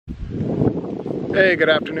Hey, good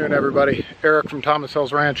afternoon everybody. Eric from Thomas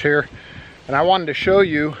Hills Ranch here, and I wanted to show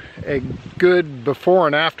you a good before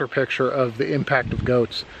and after picture of the impact of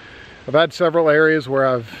goats. I've had several areas where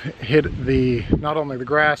I've hit not only the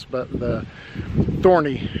grass but the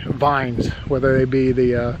thorny vines, whether they be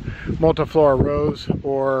the multiflora rose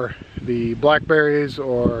or the blackberries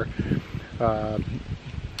or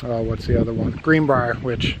what's the other one? Greenbrier,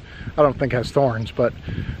 which I don't think has thorns, but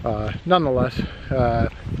nonetheless.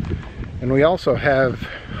 And we also have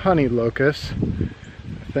honey locusts.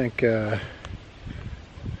 I think,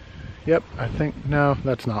 yep, no,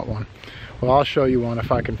 that's not one. Well, I'll show you one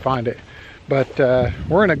if I can find it. But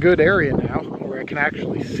we're in a good area now where I can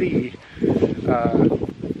actually see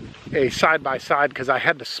a side-by-side, because I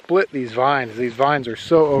had to split these vines. These vines are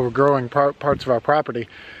so overgrowing parts of our property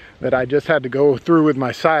that I just had to go through with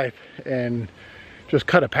my scythe and just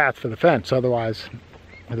cut a path for the fence. Otherwise,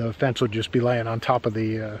 the fence would just be laying on top of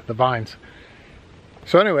the vines.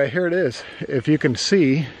 So anyway, here it is. If you can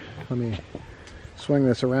see, let me swing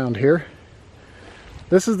this around here.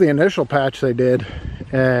 This is the initial patch they did,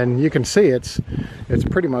 and you can see it's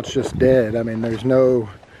pretty much just dead. I mean, there's no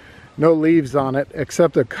leaves on it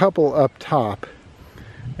except a couple up top.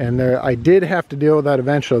 And there, I did have to deal with that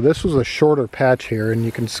eventually. This was a shorter patch here, and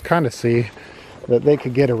you can kind of see that they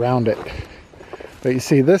could get around it. But you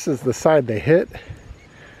see, this is the side they hit.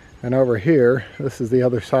 And over here, this is the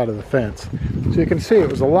other side of the fence. So you can see it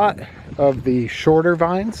was a lot of the shorter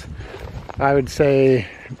vines. I would say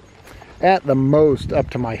at the most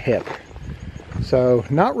up to my hip. So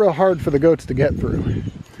not real hard for the goats to get through.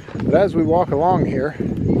 But as we walk along here,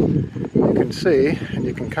 you can see, and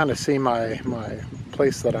you can kind of see my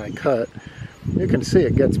place that I cut, you can see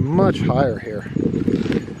it gets much higher here.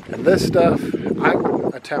 And this stuff, I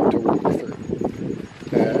wouldn't attempt to walk through.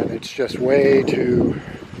 And it's just way too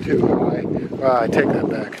high. I take that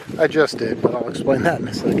back. I just did, but I'll explain that in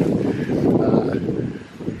a second.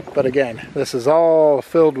 But again, this is all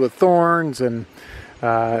filled with thorns, and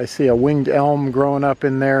I see a winged elm growing up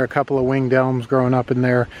in there, a couple of winged elms growing up in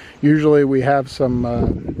there. Usually we have some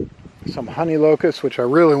honey locusts, which I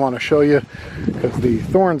really want to show you, because the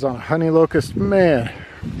thorns on a honey locust, man,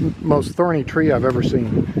 most thorny tree I've ever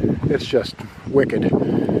seen. It's just wicked.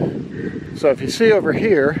 So if you see over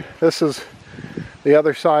here, this is the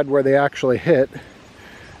other side where they actually hit.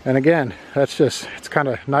 And again, that's just, it's kind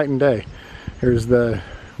of night and day. Here's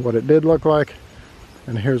what it did look like,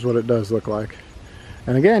 and here's what it does look like.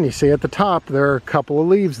 And again, you see at the top, there are a couple of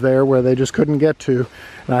leaves there where they just couldn't get to,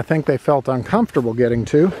 and I think they felt uncomfortable getting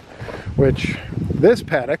to, which this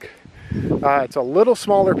paddock, it's a little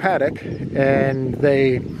smaller paddock, and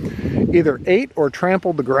they either ate or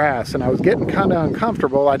trampled the grass, and I was getting kind of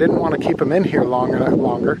uncomfortable. I didn't want to keep them in here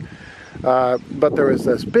longer. But there was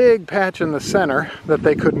this big patch in the center that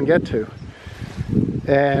they couldn't get to.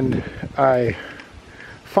 And I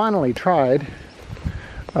finally tried,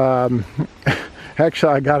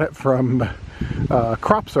 actually I got it from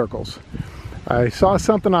crop circles. I saw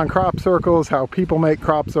something on crop circles, how people make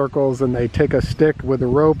crop circles, and they take a stick with a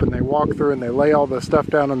rope and they walk through and they lay all the stuff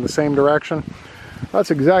down in the same direction.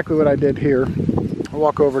 That's exactly what I did here. I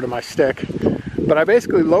walk over to my stick, but I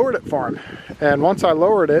basically lowered it for him. And once I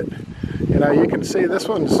lowered it, you know, you can see this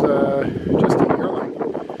one's just a yearling,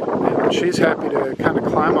 and she's happy to kind of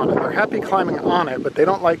climb on it. They're happy climbing on it, but they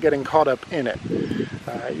don't like getting caught up in it.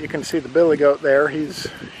 You can see the billy goat there. He's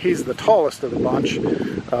the tallest of the bunch,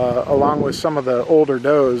 along with some of the older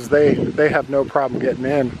does. They have no problem getting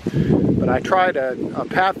in. But I tried a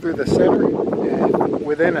path through the center, and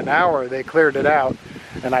within an hour they cleared it out.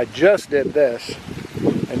 And I just did this,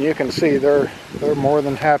 and you can see they're more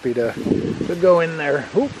than happy to go in there.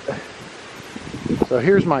 Oop. So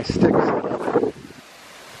here's my stick setup.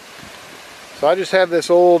 So I just have this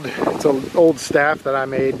it's an old staff that I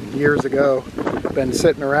made years ago. Been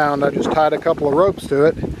sitting around. I just tied a couple of ropes to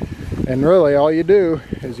it, and really all you do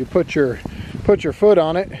is you put your foot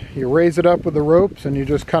on it, you raise it up with the ropes, and you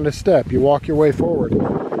just kind of step. You walk your way forward.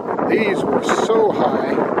 These were so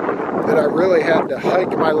high that I really had to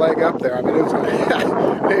hike my leg up there. I mean, it was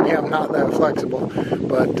maybe I'm not that flexible,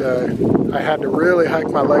 but I had to really hike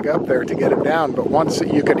my leg up there to get it down. But once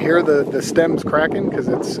you could hear the stems cracking, because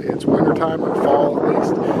it's wintertime or fall at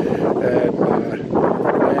least,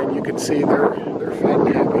 and you can see they're fat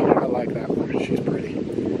and happy. I like that one. She's pretty.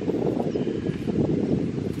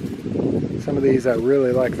 Some of these I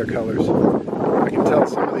really like their colors. I can tell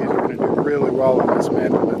some of these are going to do really well in this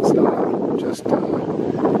mandolin style. Just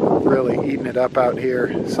really eating it up out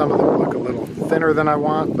here. Some of them look a little thinner than I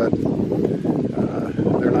want, but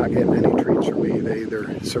they're not getting any treats from me. They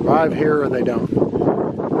either survive here or they don't.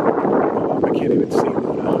 I can't even see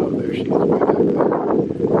Luna.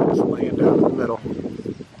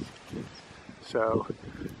 So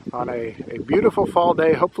on a beautiful fall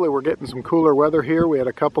day, hopefully we're getting some cooler weather here. We had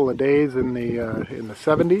a couple of days in the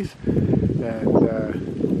 70s,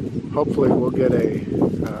 and hopefully we'll get a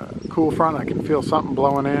cool front. I can feel something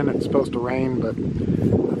blowing in. It's supposed to rain, but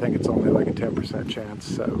I think it's only like a 10% chance.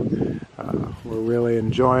 So we're really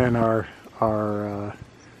enjoying our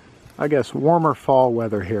I guess warmer fall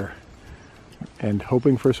weather here, and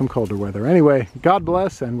hoping for some colder weather. Anyway, God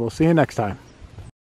bless, and we'll see you next time.